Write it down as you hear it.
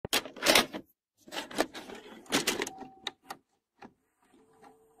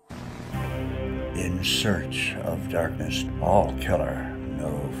In Search of Darkness. All killer,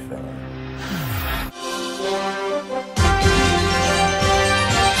 no filler.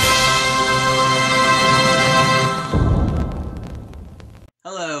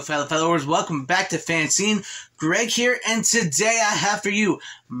 Hello, fellow followers. Welcome back to FanZcene. Greg here, and today I have for you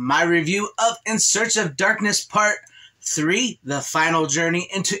my review of In Search of Darkness Part 3, the final journey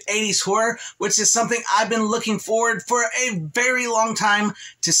into 80s horror, which is something I've been looking forward for a very long time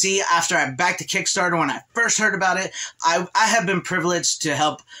to see after I backed the Kickstarter when I first heard about it. I have been privileged to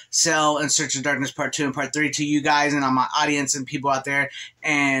help sell In Search of Darkness Part 2 and Part 3 to you guys and on my audience and people out there,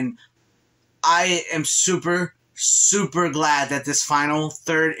 and I am super glad that this final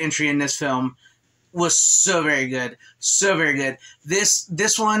third entry in this film was so very good. So very good.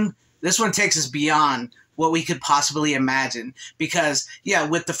 This one takes us beyond what we could possibly imagine. Because, yeah,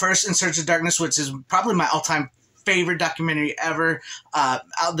 with the first In Search of Darkness, which is probably my all-time favorite documentary ever,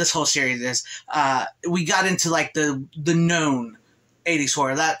 this whole series is, we got into, like, the known 80s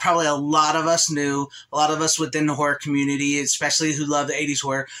horror that probably a lot of us knew. A lot of us within the horror community, especially who love the 80s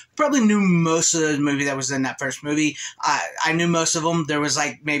horror, probably knew most of the movie that was in that first movie. I knew most of them. There was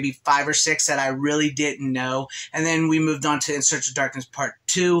like maybe 5 or 6 that I really didn't know. And then we moved on to In Search of Darkness Part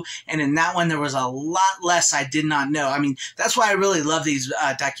 2. And in that one, there was a lot less I did not know. I mean, that's why I really love these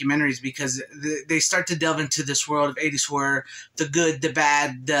documentaries, because they start to delve into this world of 80s horror, the good, the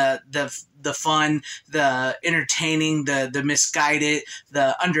bad, the fun, the entertaining, the misguided,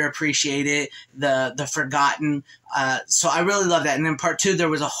 the underappreciated, the forgotten. So I really love that. And in Part 2, there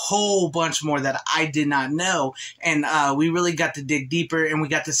was a whole bunch more that I did not know. And we really got to dig deeper, and we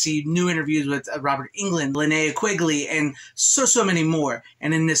got to see new interviews with Robert Englund, Linnea Quigley, and so many more.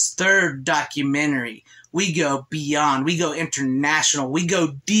 And in this third documentary, we go beyond. We go international. We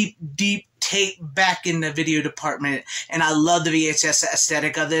go deep tape back in the video department, and I love the VHS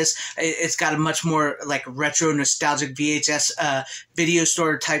aesthetic of this. It's got a much more like retro nostalgic VHS video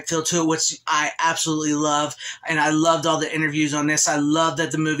store type feel to it, which I absolutely love. And I loved all the interviews on this. I love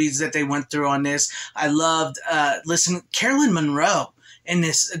that the movies that they went through on this. I loved listening Carolyn Monroe in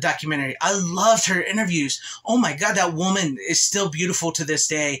this documentary. I loved her interviews. Oh my God, that woman is still beautiful to this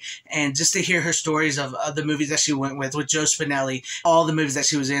day. And just to hear her stories of the movies that she went with Joe Spinelli, all the movies that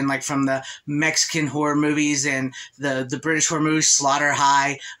she was in, like from the Mexican horror movies and the British horror movies, Slaughter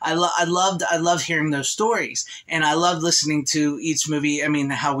High. I loved hearing those stories. And I loved listening to each movie. I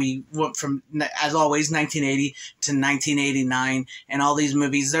mean, how we went from, as always, 1980 to 1989 and all these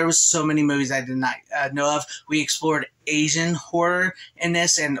movies. There was so many movies I did not know of. We explored Asian horror in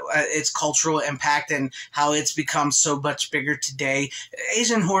this and its cultural impact and how it's become so much bigger today.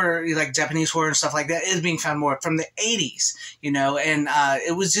 Asian horror, like Japanese horror and stuff like that, is being found more from the 80s, you know, and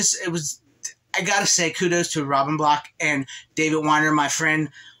it was, I gotta say, kudos to Robin Block and David Weiner, my friend.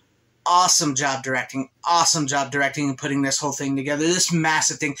 Awesome job directing and putting this whole thing together. This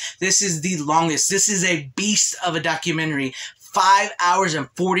massive thing. This is the longest. This is a beast of a documentary. 5 hours and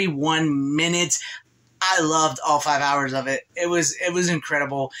 41 minutes. I loved all 5 hours of it. It was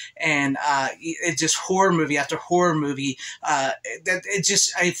incredible, and it just horror movie after horror movie.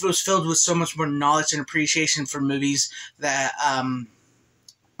 It was filled with so much more knowledge and appreciation for movies that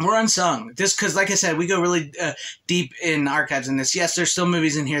were unsung. Just because, like I said, we go really deep in archives in this. Yes, there's still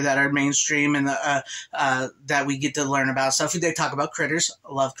movies in here that are mainstream and that we get to learn about stuff. They talk about Critters.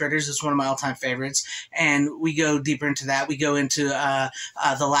 I love Critters. It's one of my all-time favorites. And we go deeper into that. We go into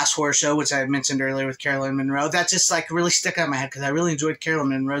The Last Horror Show, which I mentioned earlier with Carolyn Monroe. That just like really stuck out in my head because I really enjoyed Carolyn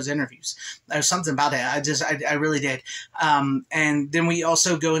Monroe's interviews. There was something about it. I really did. And then we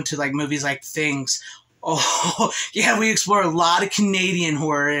also go into like movies like Things. Oh, yeah, we explore a lot of Canadian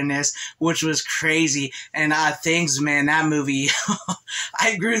horror in this, which was crazy. And Things, man, that movie, I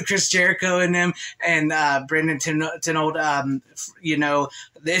agree with Chris Jericho in them and Brendan Tinold. You know,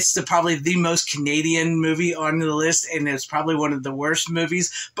 it's probably the most Canadian movie on the list, and it's probably one of the worst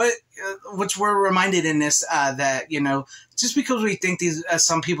movies. But which we're reminded in this that, you know, just because we think these,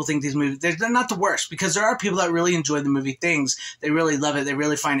 some people think these movies, they're not the worst, because there are people that really enjoy the movie Things. They really love it. They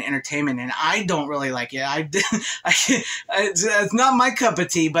really find it entertainment, and I don't really like it. It's not my cup of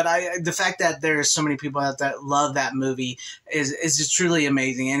tea, but the fact that there are so many people out that love that movie is just truly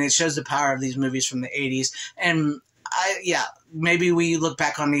amazing, and it shows the power of these movies from the 80s. And yeah, maybe we look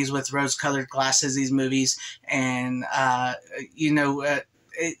back on these with rose-colored glasses, these movies, and you know,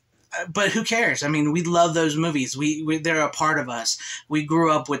 but who cares? I mean, we love those movies. They're a part of us. We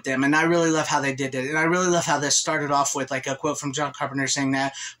grew up with them, and I really love how they did it. And I really love how this started off with like a quote from John Carpenter saying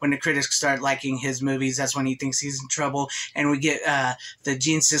that when the critics start liking his movies, that's when he thinks he's in trouble. And we get the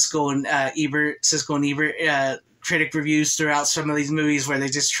Gene Siskel and Ebert critic reviews throughout some of these movies where they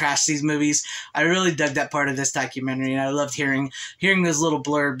just trash these movies. I really dug that part of this documentary, and I loved hearing those little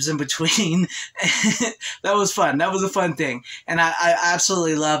blurbs in between. That was fun. That was a fun thing, and I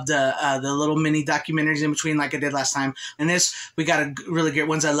absolutely loved the little mini documentaries in between, like I did last time. And this, we got a really great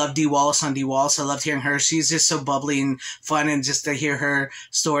ones. I love Dee Wallace on Dee Wallace. I loved hearing her. She's just so bubbly and fun, and just to hear her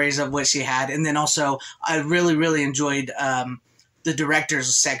stories of what she had. And then also, I really enjoyed the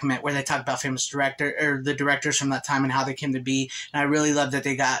directors segment where they talk about famous the directors from that time and how they came to be. And I really love that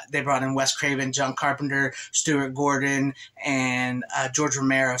they brought in Wes Craven, John Carpenter, Stuart Gordon, and George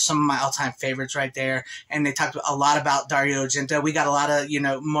Romero, some of my all-time favorites right there. And they talked a lot about Dario Argento. We got a lot of,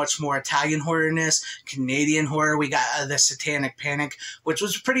 much more Italian horror in this, Canadian horror. We got the Satanic Panic, which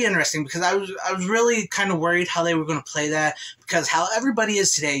was pretty interesting because I was really kind of worried how they were going to play that, because how everybody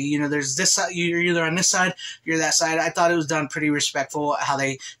is today, there's this side, you're either on this side, you're that side. I thought it was done pretty respectful how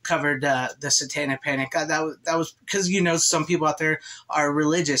they covered the Satanic Panic. That was because some people out there are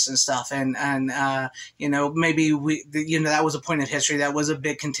religious and stuff, and maybe that was a point of history that was a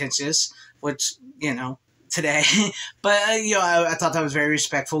bit contentious, which today. But, I thought that was very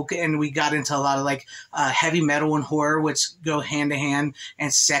respectful. And we got into a lot of heavy metal and horror, which go hand to hand,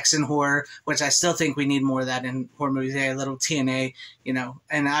 and sex and horror, which I still think we need more of that in horror movies. A little TNA,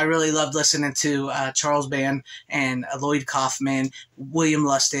 and I really loved listening to Charles Band and Lloyd Kaufman, William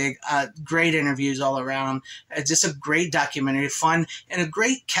Lustig. Great interviews all around. Just a great documentary, fun, and a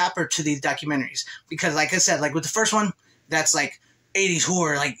great capper to these documentaries. Because like I said, with the first one, that's 80s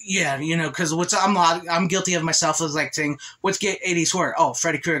horror, because I'm guilty of myself as saying, what's 80s horror? Oh,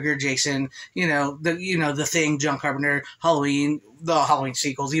 Freddy Krueger, Jason, the Thing, John Carpenter, Halloween, the Halloween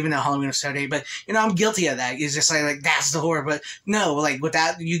sequels, even though Halloween was Saturday, but I'm guilty of that. It's just like that's the horror, but no, with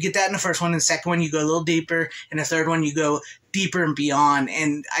that, you get that in the first one, and the second one you go a little deeper, and the third one you go deeper and beyond.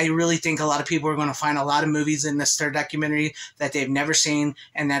 And I really think a lot of people are going to find a lot of movies in this third documentary that they've never seen,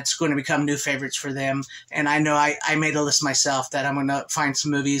 and that's going to become new favorites for them. And I know I made a list myself that I'm going to find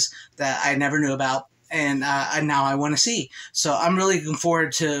some movies that I never knew about, and now I want to see. So I'm really looking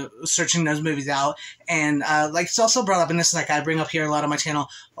forward to searching those movies out. And it's also brought up in this, I bring up here a lot on my channel,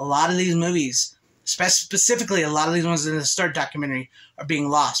 a lot of these movies, specifically a lot of these ones in the third documentary, are being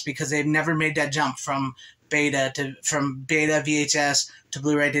lost because they've never made that jump from beta VHS to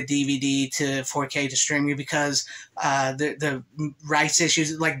Blu-ray to DVD to 4K to streaming, because the rights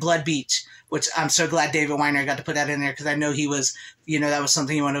issues, like Blood Beach, which I'm so glad David Weiner got to put that in there, because I know he was, that was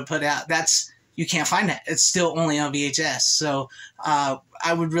something he wanted to put out. You can't find that. It's still only on VHS. So I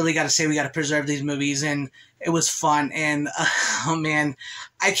would really got to say we got to preserve these movies, and it was fun. And oh man,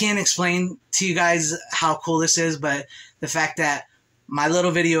 I can't explain to you guys how cool this is, but the fact that my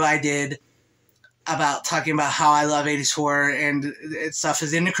little video I did about talking about how I love 80s horror and stuff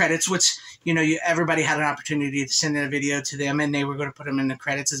is in the credits, which, everybody had an opportunity to send in a video to them, and they were going to put them in the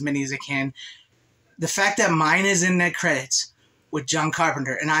credits, as many as they can. The fact that mine is in the credits with John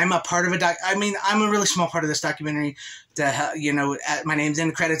Carpenter, and I'm a part of I'm a really small part of this documentary. That my name's in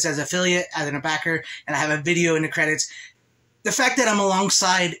the credits as affiliate, as a backer, and I have a video in the credits. The fact that I'm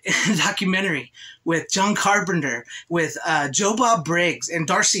alongside in a documentary with John Carpenter, with Joe Bob Briggs, and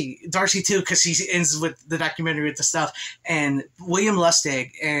Darcy too, because he ends with the documentary with the stuff, and William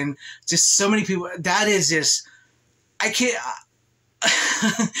Lustig, and just so many people. That is just, I can't.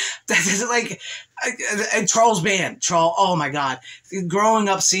 That is and Charles Band, oh my God, growing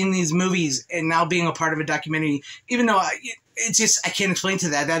up seeing these movies and now being a part of a documentary, even though I can't explain to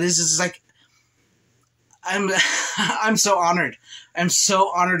that. That is just I'm so honored. I'm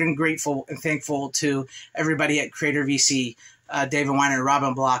so honored and grateful and thankful to everybody at Creator VC, David Weiner,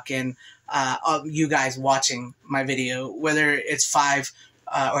 Robin Block, and you guys watching my video, whether it's 5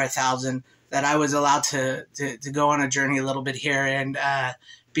 or 1,000, that I was allowed to go on a journey a little bit here and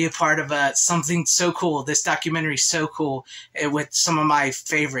be a part of something so cool. This documentary is so cool, with some of my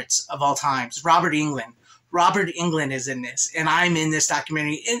favorites of all times. Robert Englund is in this, and I'm in this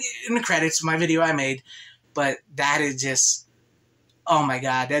documentary in the credits, my video I made. But that is just, oh my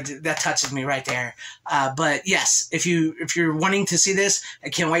God, that touches me right there. But yes, if you're wanting to see this, I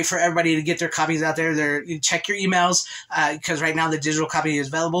can't wait for everybody to get their copies out there. You check your emails, because right now the digital copy is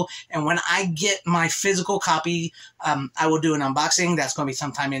available. And when I get my physical copy, I will do an unboxing. That's going to be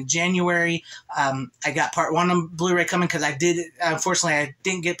sometime in January. I got part 1 on Blu-ray coming, because unfortunately I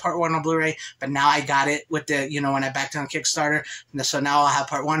didn't get part 1 on Blu-ray, but now I got it with the, when I backed on Kickstarter. So now I'll have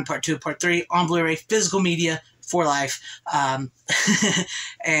part 1, part 2, part 3 on Blu-ray, physical media for life.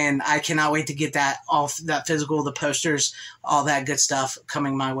 And I cannot wait to get that that physical, the posters, all that good stuff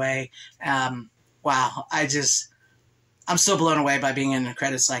coming my way. Wow. I'm so blown away by being in the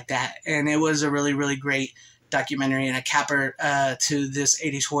credits like that. And it was a really, really great documentary and a capper to this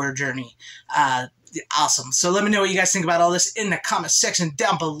 80s horror journey. Awesome. So let me know what you guys think about all this in the comment section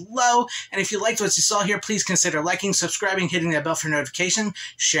down below. And if you liked what you saw here, please consider liking, subscribing, hitting that bell for notification,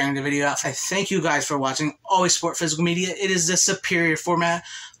 sharing the video out. I thank you guys for watching. Always support physical media. It is the superior format.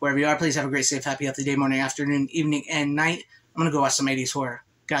 Wherever you are, please have a great, safe, happy, healthy day, morning, afternoon, evening, and night. I'm going to go watch some 80s horror.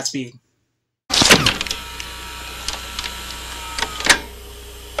 Godspeed.